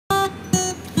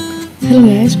Hello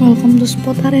guys, welcome to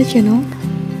Spot Area channel.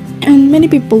 And many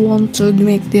people want to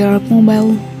make their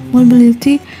mobile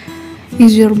mobility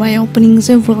easier by opening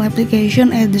several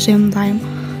applications at the same time.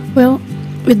 Well,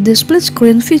 with the split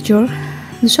screen feature,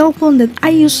 the cell phone that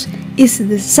I use is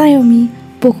the Xiaomi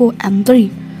Poco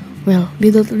M3. Well,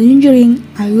 without lingering,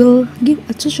 I will give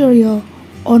a tutorial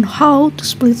on how to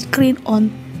split screen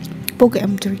on Poco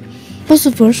M3.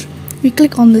 First, we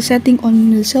click on the setting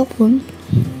on the cell phone.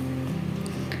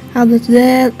 After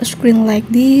that, a screen like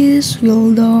this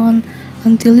will down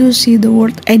until you see the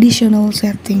word additional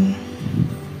setting.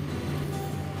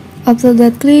 After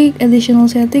that, click additional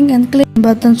setting and click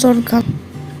button shortcut.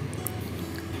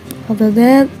 After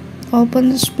that,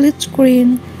 open split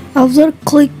screen. After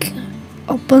click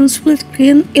open split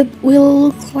screen, it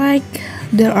will look like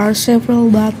there are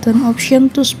several button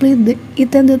options to split the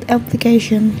intended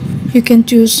application. You can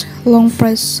choose long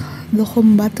press the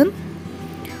home button,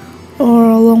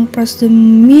 or long press the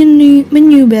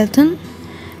menu button,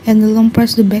 and long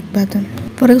press the back button.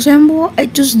 For example, I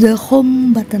choose the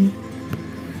home button.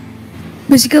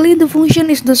 Basically, the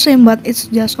function is the same, but it's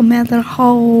just a matter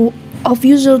of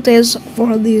user taste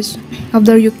for this.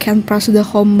 After, you can press the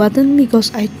home button. Because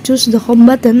I choose the home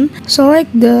button, select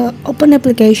the open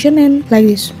application and like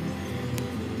this.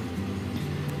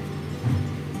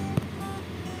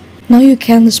 Now you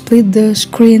can split the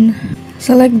screen.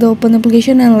 Select the open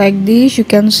application and like this, you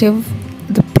can save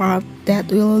the part that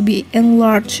will be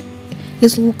enlarged.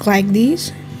 It look like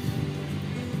this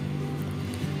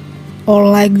or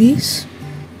like this,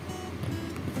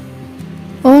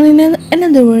 or in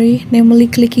another way, namely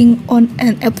clicking on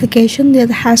an application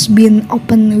that has been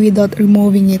opened without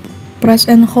removing it. Press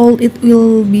and hold, it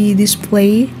will be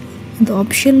displayed in the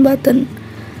option button.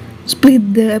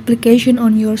 Split the application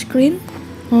on your screen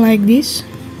like this.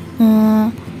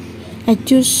 I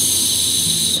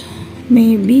choose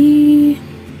maybe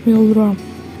real drum.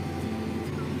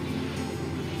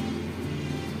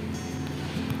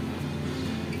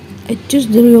 I choose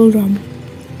the real drum.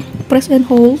 Press and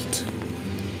hold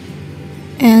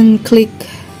and click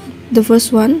the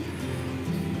first one,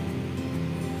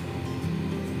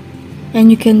 and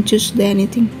you can choose the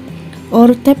anything,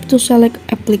 or tap to select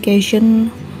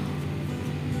application,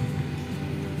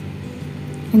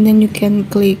 and then you can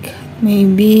click.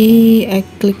 Maybe I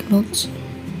click notes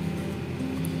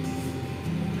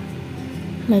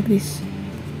like this.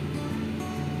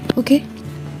 Okay,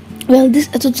 well, this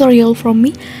is a tutorial from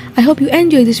me. I hope you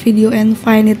enjoy this video and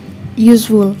find it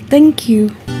useful. Thank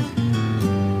you.